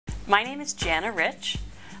My name is Jana Rich.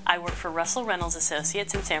 I work for Russell Reynolds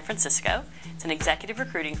Associates in San Francisco. It's an executive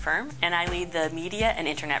recruiting firm, and I lead the media and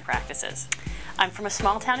internet practices. I'm from a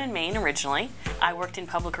small town in Maine originally. I worked in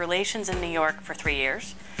public relations in New York for 3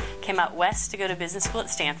 years, came out west to go to business school at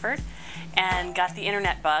Stanford, and got the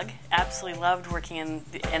internet bug. Absolutely loved working in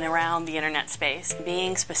and around the internet space.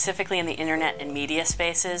 Being specifically in the internet and media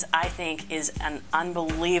spaces, I think, is an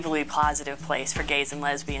unbelievably positive place for gays and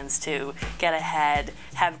lesbians to get ahead,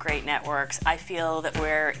 have great networks. I feel that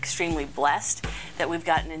we're extremely blessed, that we've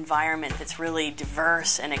got an environment that's really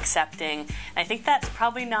diverse and accepting. I think that's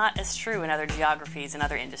probably not as true in other geographies and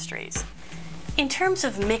other industries. In terms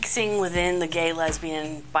of mixing within the gay,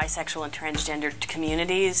 lesbian, bisexual, and transgender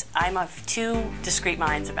communities, I'm of two discrete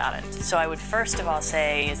minds about it. So I would first of all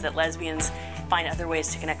say is that lesbians find other ways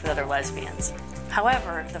to connect with other lesbians.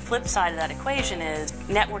 However, the flip side of that equation is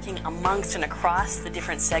networking amongst and across the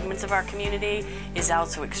different segments of our community is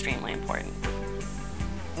also extremely important.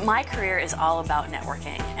 My career is all about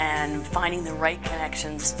networking and finding the right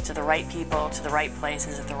connections to the right people, to the right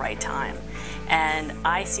places at the right time. And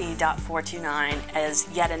I see .429 as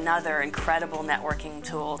yet another incredible networking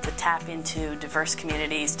tool to tap into diverse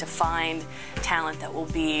communities, to find talent that will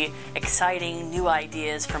be exciting new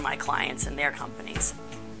ideas for my clients and their companies.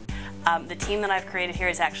 The team that I've created here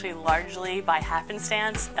is actually largely by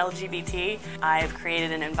happenstance LGBT. I've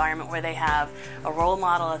created an environment where they have a role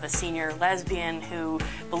model of a senior lesbian who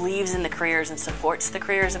believes in the careers and supports the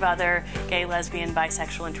careers of other gay, lesbian,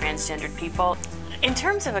 bisexual, and transgendered people. In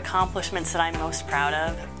terms of accomplishments that I'm most proud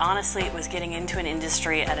of, honestly, it was getting into an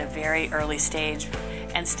industry at a very early stage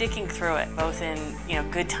and sticking through it, both in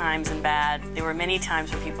good times and bad. There were many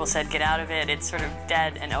times when people said, get out of it, it's sort of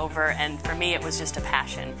dead and over, and for me it was just a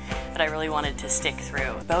passion that I really wanted to stick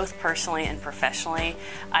through. Both personally and professionally,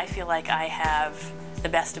 I feel like I have the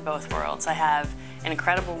best of both worlds. I have an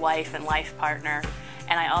incredible wife and life partner,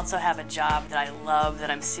 and I also have a job that I love,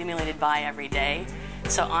 that I'm stimulated by every day.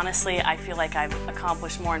 So honestly, I feel like I've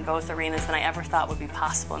accomplished more in both arenas than I ever thought would be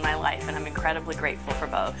possible in my life, and I'm incredibly grateful for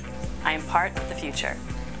both. I am part of the future.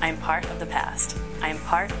 I am part of the past. I am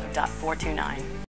part of .429.